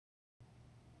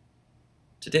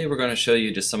Today we're going to show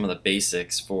you just some of the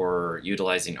basics for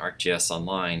utilizing ArcGIS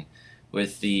Online,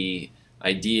 with the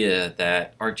idea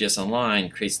that ArcGIS Online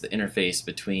creates the interface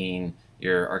between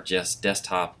your ArcGIS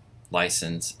desktop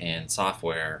license and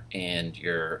software and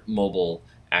your mobile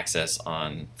access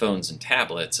on phones and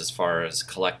tablets as far as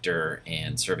Collector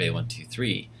and Survey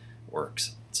 123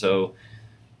 works. So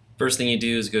first thing you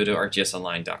do is go to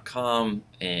arcgisonline.com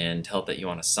and tell it that you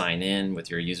want to sign in with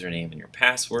your username and your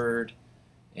password.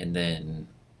 And then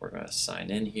we're going to sign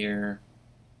in here.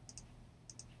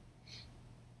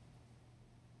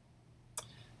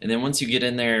 And then once you get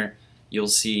in there, you'll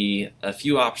see a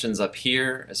few options up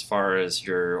here as far as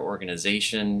your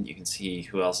organization. You can see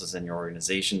who else is in your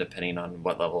organization depending on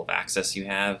what level of access you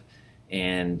have,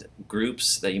 and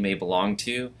groups that you may belong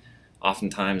to.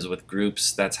 Oftentimes with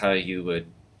groups, that's how you would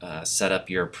set up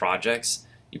your projects.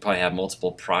 You probably have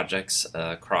multiple projects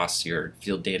across your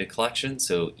field data collection,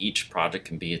 so each project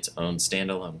can be its own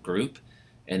standalone group.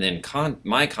 And then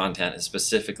my content is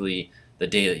specifically the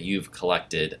data that you've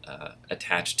collected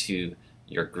attached to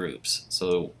your groups.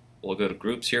 So we'll go to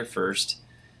groups here first,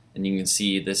 and you can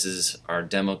see this is our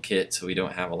demo kit, so we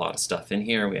don't have a lot of stuff in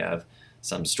here. We have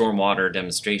some stormwater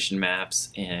demonstration maps,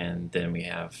 and then we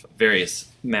have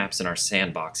various maps in our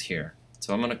sandbox here.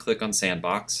 So I'm going to click on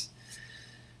sandbox.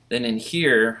 Then in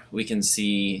here we can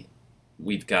see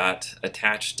we've got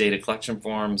attached data collection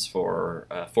forms for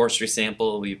a forestry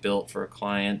sample we built for a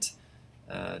client.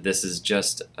 This is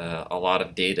just a lot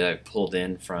of data pulled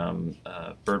in from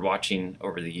bird watching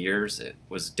over the years. It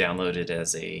was downloaded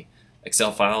as a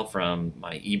Excel file from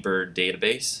my eBird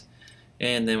database.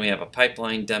 And then we have a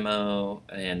pipeline demo,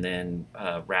 and then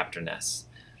raptor nests.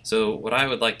 So what I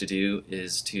would like to do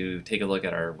is to take a look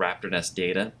at our raptor nest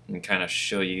data and kind of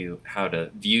show you how to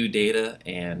view data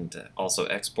and also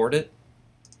export it.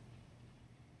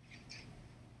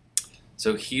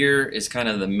 So here is kind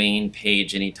of the main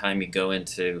page anytime you go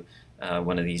into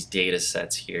one of these data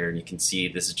sets here. You can see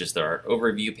this is just our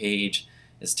overview page.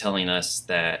 It's telling us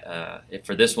that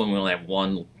for this one we only have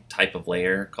one type of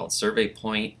layer called survey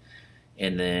point.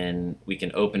 And then we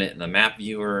can open it in the map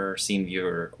viewer, scene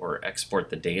viewer, or export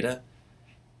the data.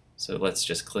 So let's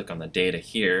just click on the data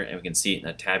here, and we can see it in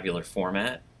a tabular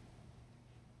format.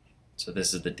 So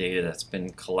this is the data that's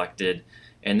been collected,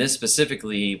 and this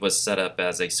specifically was set up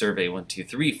as a Survey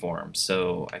 123 form.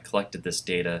 So I collected this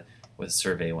data with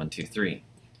Survey 123. And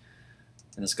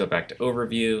let's go back to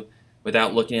overview.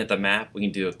 Without looking at the map, we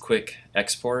can do a quick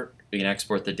export. We can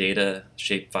export the data,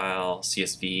 shapefile,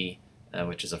 CSV,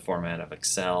 which is a format of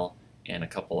Excel, and a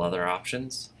couple other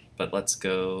options. But let's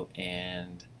go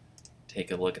and take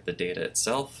a look at the data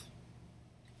itself.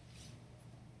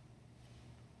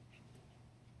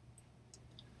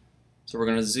 So we're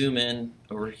going to zoom in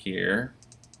over here.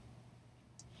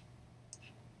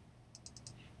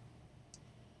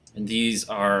 And these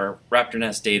are raptor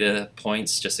nest data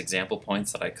points, just example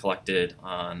points that I collected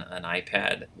on an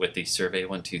iPad with the Survey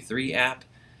 123 app.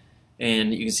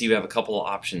 And you can see we have a couple of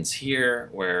options here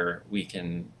where we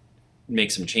can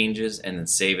make some changes and then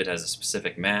save it as a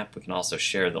specific map. We can also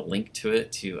share the link to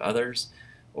it to others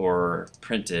or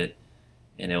print it,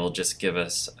 and it will just give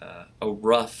us a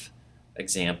rough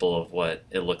example of what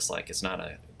it looks like. It's not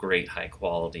a great high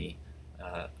quality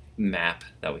map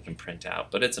that we can print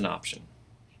out, but it's an option.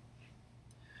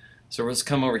 So let's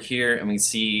come over here and we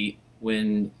see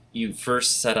when you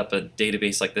first set up a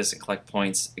database like this and collect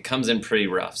points, it comes in pretty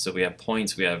rough. So we have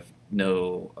points, we have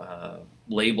no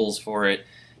labels for it,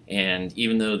 and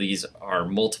even though these are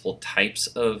multiple types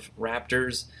of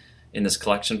raptors in this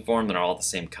collection form, they're all the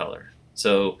same color.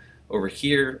 So over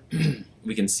here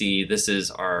we can see this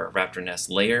is our raptor nest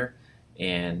layer,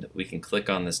 and we can click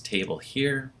on this table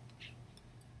here,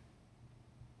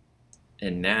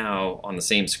 and now on the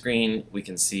same screen we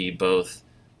can see both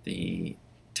the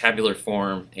tabular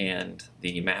form and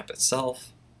the map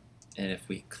itself. And if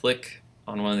we click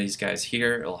on one of these guys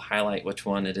here, it'll highlight which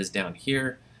one it is down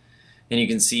here, and you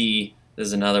can see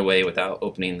there's another way without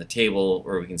opening the table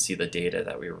where we can see the data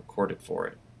that we recorded for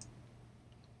it.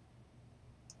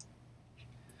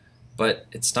 But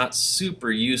it's not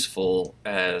super useful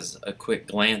as a quick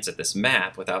glance at this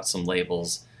map without some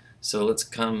labels. So let's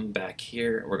come back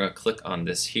here. We're going to click on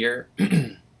this here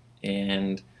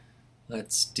and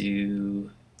let's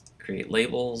do create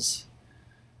labels.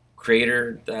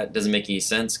 Creator, that doesn't make any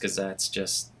sense because that's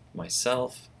just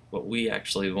myself. What we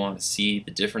actually want to see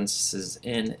the differences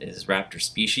in is raptor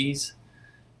species.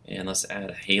 And let's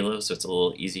add a halo so it's a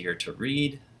little easier to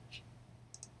read.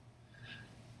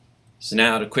 So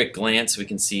now at a quick glance we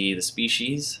can see the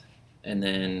species, and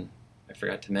then I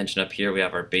forgot to mention up here we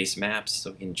have our base maps,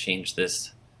 so we can change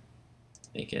this,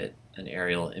 make it an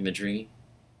aerial imagery.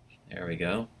 There we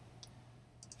go.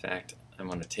 In fact, I'm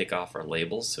going to take off our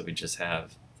labels so we just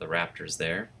have the raptors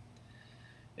there.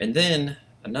 And then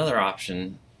another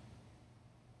option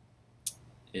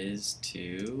is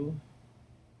to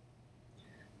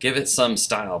give it some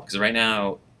style, because right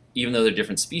now, even though they're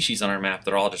different species on our map,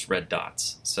 they're all just red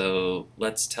dots. So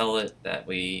let's tell it that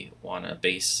we want to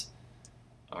base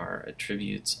our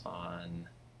attributes on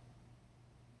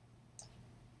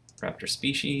raptor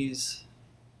species.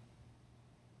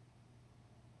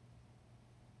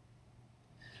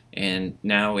 And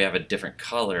now we have a different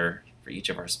color for each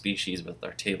of our species with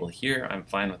our table here. I'm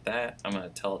fine with that. I'm going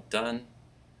to tell it done.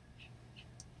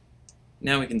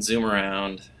 Now we can zoom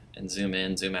around and zoom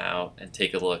in, zoom out, and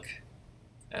take a look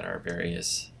at our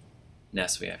various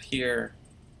nests we have here.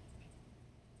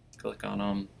 Click on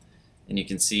them, and you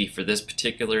can see for this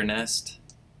particular nest,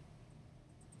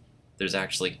 there's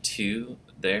actually two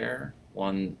there.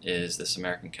 One is this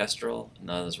American kestrel, and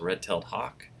the other is a red-tailed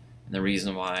hawk. And the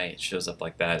reason why it shows up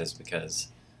like that is because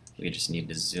we just need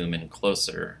to zoom in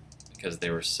closer because they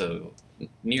were so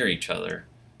near each other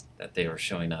that they were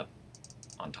showing up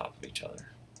on top of each other.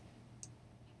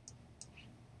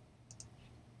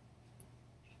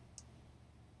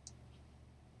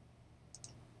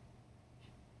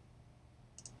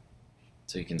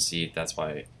 So you can see that's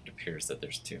why it appears that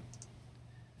there's two.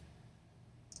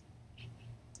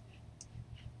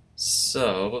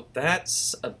 So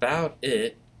that's about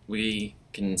it. We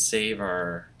can save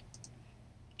our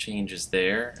changes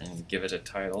there and give it a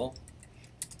title.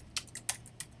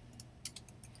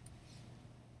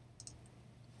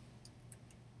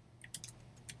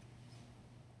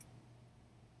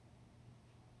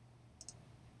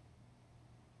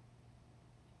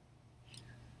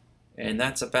 And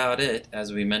that's about it.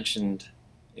 As we mentioned,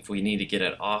 if we need to get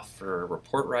it off for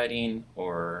report writing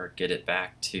or get it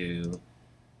back to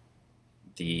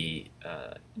the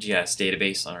GIS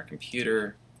database on our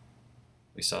computer,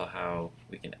 we saw how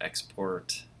we can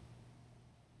export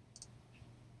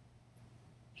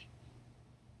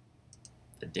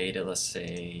the data. Let's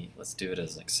do it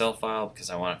as an Excel file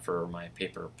because I want it for my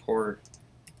paper report.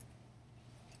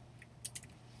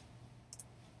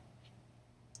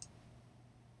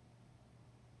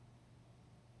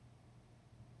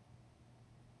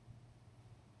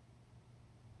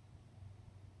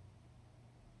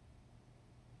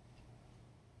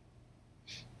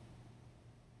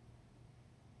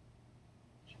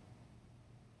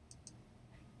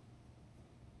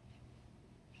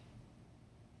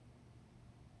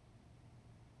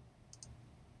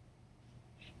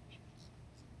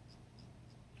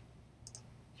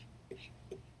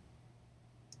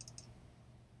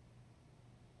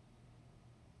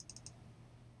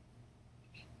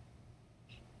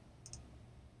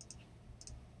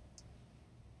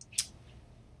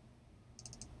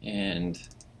 And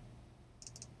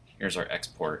here's our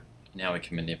export. Now we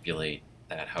can manipulate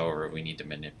that however we need to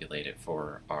manipulate it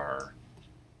for our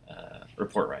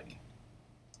report writing.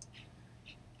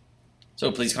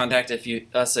 So please contact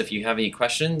us if you have any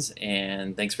questions,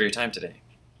 and thanks for your time today.